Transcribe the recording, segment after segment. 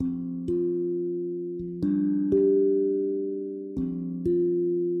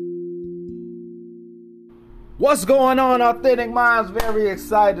What's going on, Authentic Minds? Very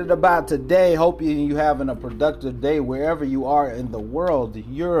excited about today. Hope you having a productive day wherever you are in the world.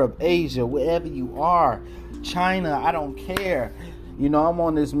 Europe, Asia, wherever you are. China, I don't care. You know, I'm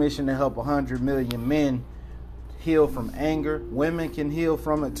on this mission to help 100 million men heal from anger. Women can heal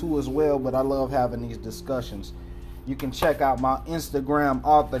from it too as well, but I love having these discussions. You can check out my Instagram,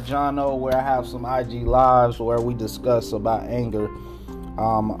 Author John O, where I have some IG lives where we discuss about anger.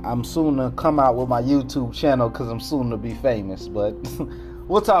 I'm soon to come out with my YouTube channel because I'm soon to be famous, but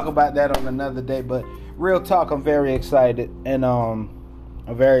we'll talk about that on another day. But real talk, I'm very excited, and I'm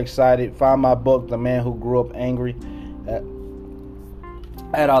very excited. Find my book, The Man Who Grew Up Angry,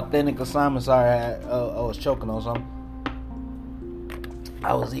 at Authentic Assignment. Sorry, I was choking on something.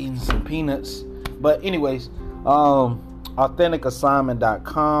 I was eating some peanuts. But anyways,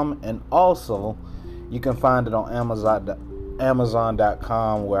 AuthenticAssignment.com, and also you can find it on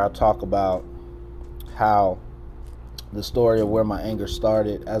Amazon.com, where I talk about how the story of where my anger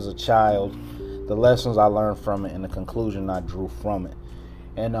started as a child, the lessons I learned from it, and the conclusion I drew from it.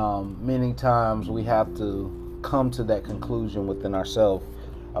 And many times we have to come to that conclusion within ourselves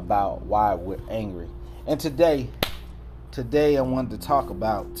about why we're angry. And today I wanted to talk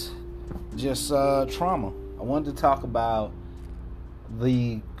about just trauma. I wanted to talk about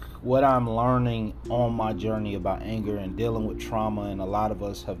what I'm learning on my journey about anger and dealing with trauma, and a lot of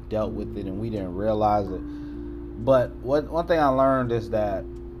us have dealt with it and we didn't realize it. But one thing I learned is that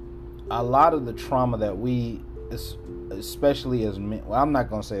a lot of the trauma that we, especially as men, well, I'm not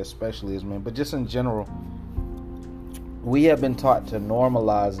going to say especially as men, but just in general, we have been taught to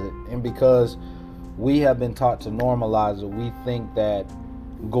normalize it. And because we have been taught to normalize it, we think that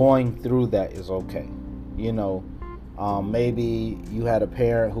going through that is okay. You know, maybe you had a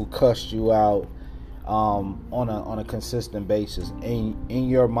parent who cussed you out on a consistent basis, and in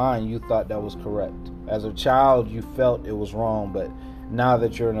your mind you thought that was correct. As a child you felt it was wrong, but now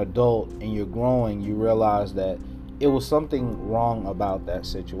that you're an adult and you're growing, you realize that it was something wrong about that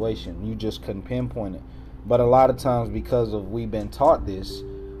situation. You just couldn't pinpoint it. But a lot of times, because of we've been taught this,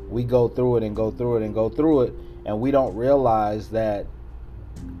 we go through it, and we don't realize that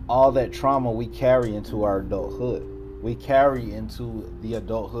all that trauma we carry into our adulthood. We carry into the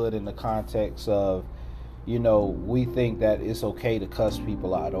adulthood in the context of, you know, we think that it's okay to cuss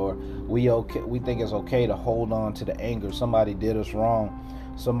people out, or we think it's okay to hold on to the anger. Somebody did us wrong.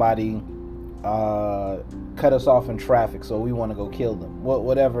 Somebody cut us off in traffic, so we want to go kill them.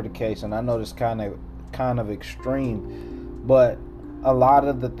 Whatever the case. And I know this kind of extreme, but a lot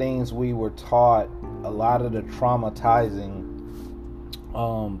of the things we were taught, a lot of the traumatizing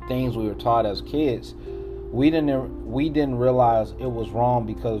things we were taught as kids, we didn't realize it was wrong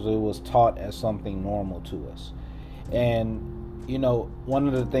because it was taught as something normal to us. And you know, one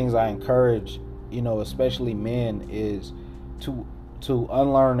of the things I encourage, you know, especially men, is to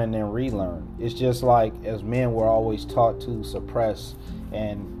unlearn and then relearn. It's just like as men we're always taught to suppress,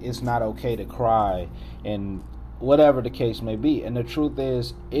 and it's not okay to cry, and whatever the case may be. And the truth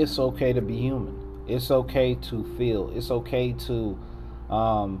is, it's okay to be human. It's okay to feel. It's okay to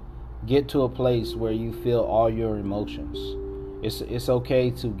get to a place where you feel all your emotions. It's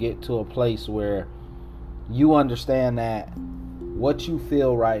okay to get to a place where you understand that what you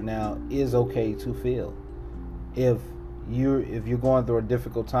feel right now is okay to feel. If you're going through a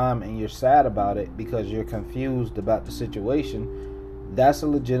difficult time and you're sad about it because you're confused about the situation, that's a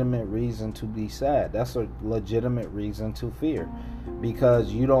legitimate reason to be sad. That's a legitimate reason to fear,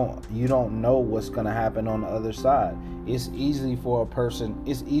 because you don't know what's going to happen on the other side. It's easy for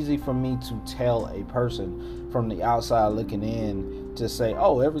me to tell a person from the outside looking in to say,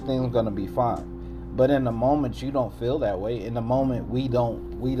 oh, everything's going to be fine. But in the moment you don't feel that way. In the moment we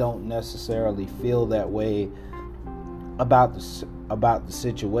don't necessarily feel that way about the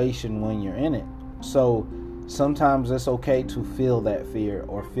situation when you're in it. So sometimes it's okay to feel that fear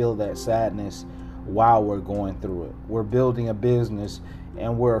or feel that sadness while we're going through it. We're building a business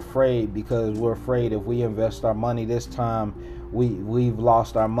and we're afraid because we're afraid if we invest our money this time, we've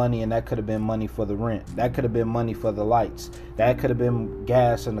lost our money, and that could have been money for the rent. That could have been money for the lights. That could have been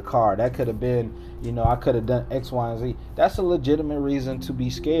gas in the car. That could have been, you know, I could have done X, Y, and Z. That's a legitimate reason to be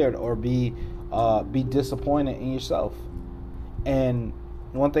scared or be disappointed in yourself. And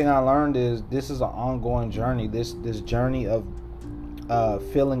one thing I learned is this is an ongoing journey. This journey of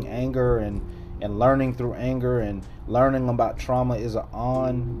feeling anger and learning through anger and learning about trauma is an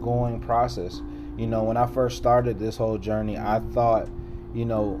ongoing process. You know, when I first started this whole journey, I thought, you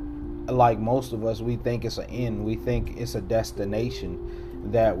know, like most of us, we think it's an end. We think it's a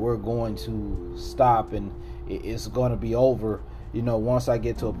destination that we're going to stop and it's going to be over. once I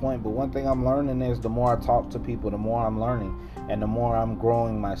get to a point. But one thing I'm learning is the more I talk to people, the more I'm learning and the more I'm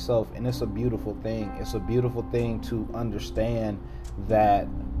growing myself. And it's a beautiful thing. It's a beautiful thing to understand that,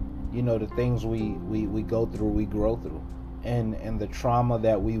 the things we go through, we grow through. And the trauma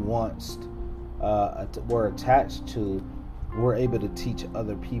that we once were attached to, we're able to teach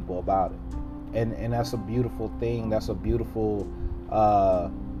other people about it. And that's a beautiful thing. That's a beautiful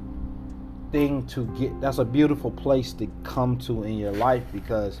thing to get. That's a beautiful place to come to in your life,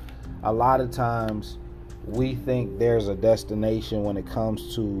 because a lot of times we think there's a destination when it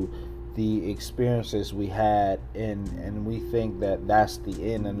comes to the experiences we had, and we think that that's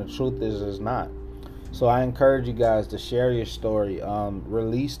the end, and the truth is it's not. So I encourage you guys to share your story,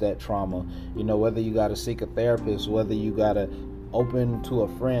 release that trauma, whether you got to seek a therapist, whether you got to open to a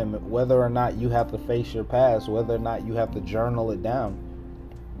friend, whether or not you have to face your past, whether or not you have to journal it down.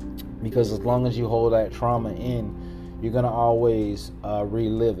 Because as long as you hold that trauma in, you're going to always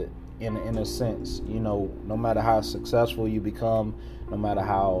relive it in a sense. No matter how successful you become, no matter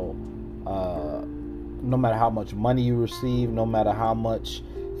how much money you receive, no matter how much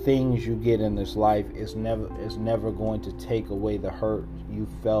things you get in this life, it's never going to take away the hurt you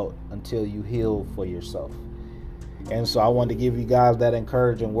felt until you heal for yourself. And so I wanted to give you guys that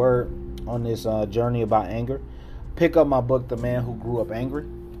encouraging word on this journey about anger. Pick up my book, The Man Who Grew Up Angry,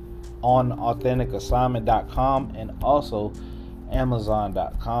 on AuthenticAssignment.com and also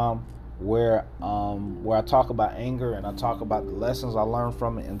Amazon.com, where I talk about anger and I talk about the lessons I learned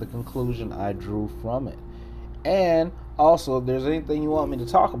from it and the conclusion I drew from it. And also, if there's anything you want me to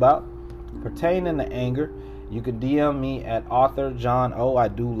talk about pertaining to anger, you can DM me at author John O. I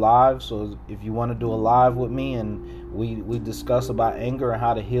do live, so if you want to do a live with me and we discuss about anger and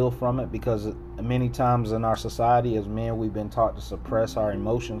how to heal from it, because many times in our society as men, we've been taught to suppress our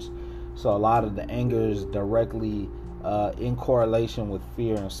emotions. So a lot of the anger is directly in correlation with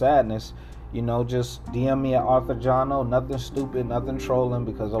fear and sadness. Just DM me at author John O. Nothing stupid, nothing trolling,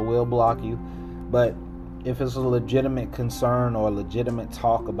 because I will block you. But if it's a legitimate concern or a legitimate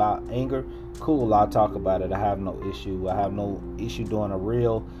talk about anger, cool, I'll talk about it. I have no issue. I have no issue doing a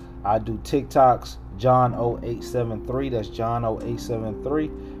reel. I do TikToks, John0873. That's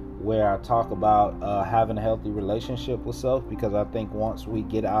John0873, where I talk about having a healthy relationship with self, because I think once we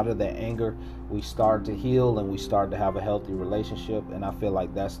get out of that anger, we start to heal and we start to have a healthy relationship. And I feel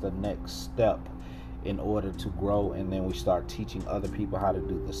like that's the next step in order to grow, and then we start teaching other people how to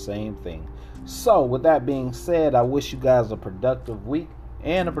do the same thing. So with that being said, I wish you guys a productive week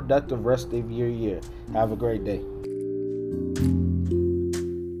and a productive rest of your year. Have a great day.